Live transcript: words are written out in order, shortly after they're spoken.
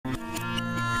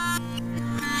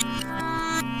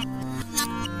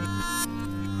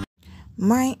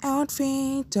My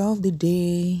outfit of the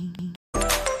day.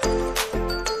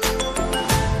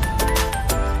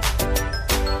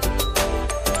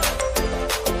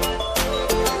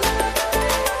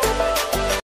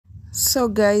 So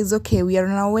guys, okay, we are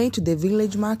on our way to the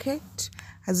village market.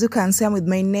 As you can see, I'm with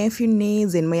my nephew,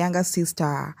 niece, and my younger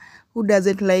sister, who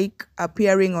doesn't like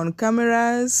appearing on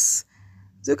cameras.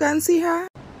 As you can see her.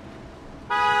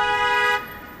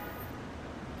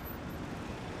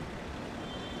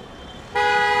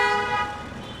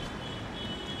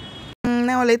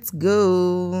 Now let's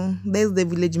go. There's the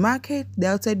village market, the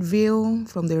outside view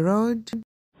from the road.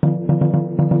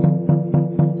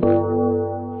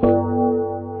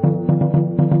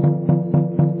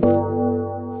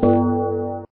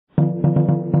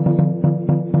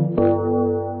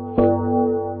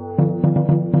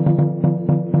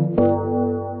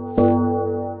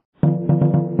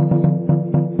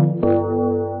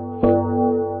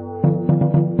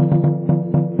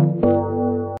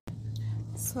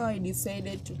 So I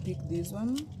decided to pick this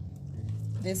one,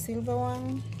 the silver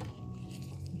one.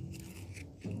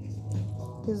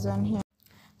 This one here.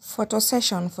 Photo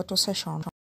session.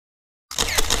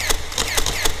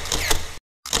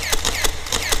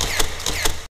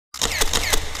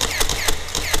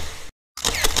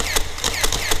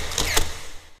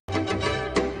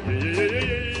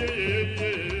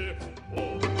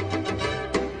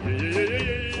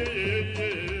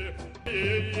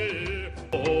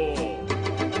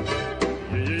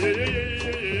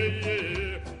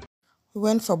 We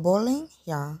went for bowling,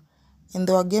 yeah, and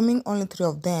they were gaming only 3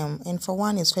 of them, and for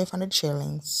one is 500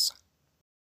 shillings.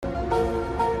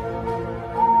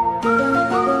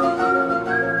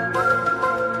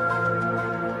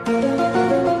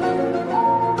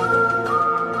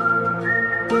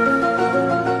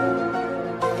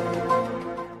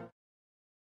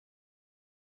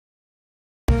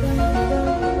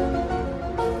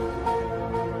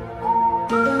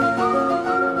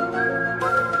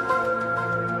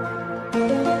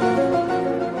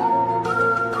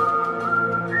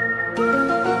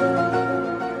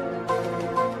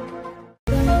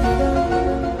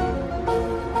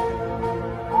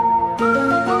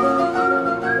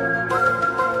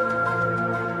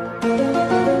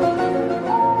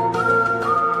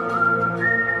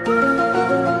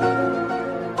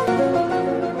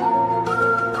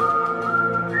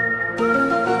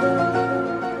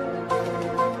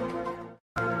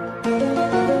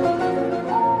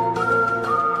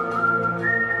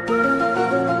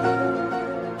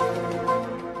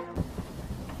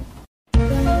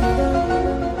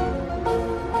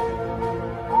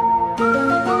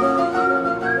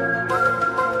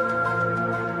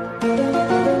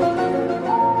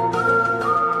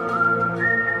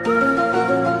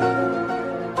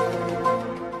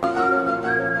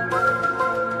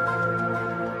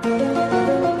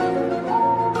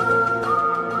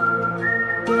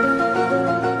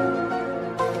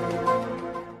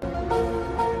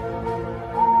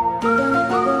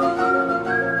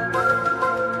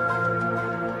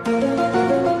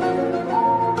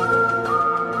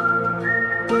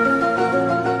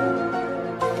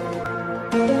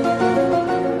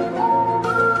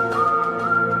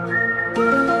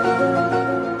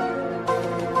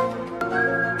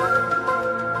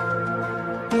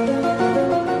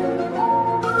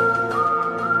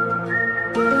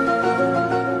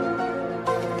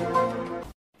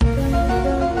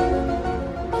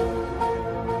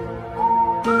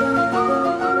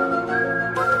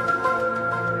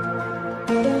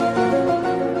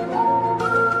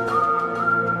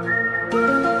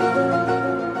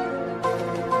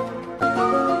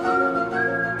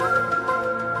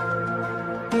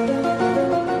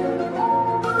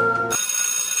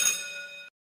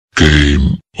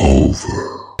 Game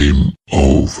over. Game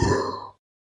over.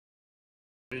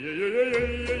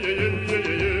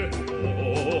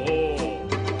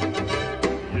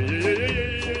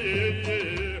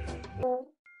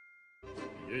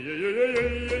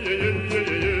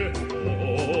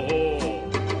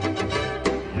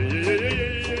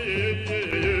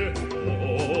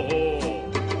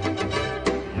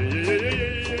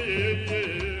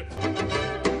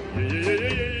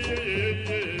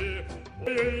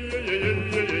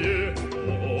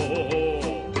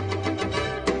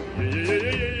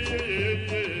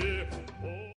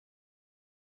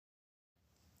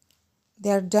 They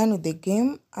are done with the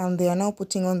game and they are now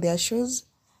putting on their shoes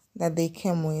that they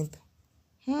came with.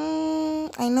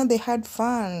 I know they had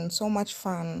fun, so much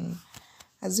fun,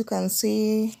 as you can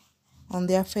see on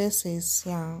their faces,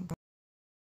 yeah.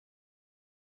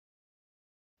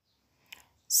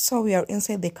 So we are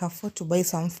inside the cafe to buy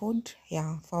some food,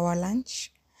 yeah, for our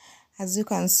lunch. As you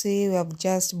can see, we have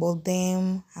just bought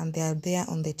them and they are there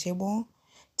on the table.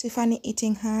 Tiffany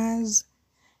eating hers,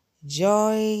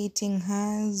 Joy eating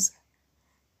hers,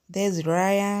 there's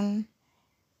Ryan,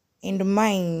 and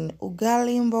mine,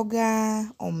 ugali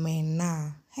mboga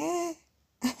omena. Hey.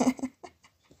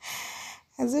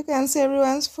 As you can see,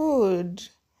 everyone's food.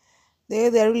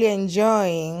 They're really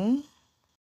enjoying.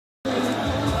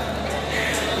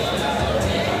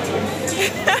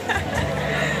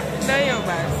 There your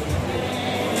back.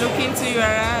 Look into your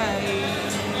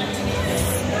eyes.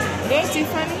 There,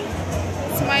 Tiffany.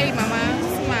 Smile, mama.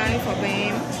 Smile for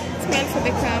them. Smile for the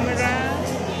camera.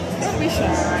 Don't be shy.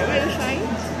 Why are you shy?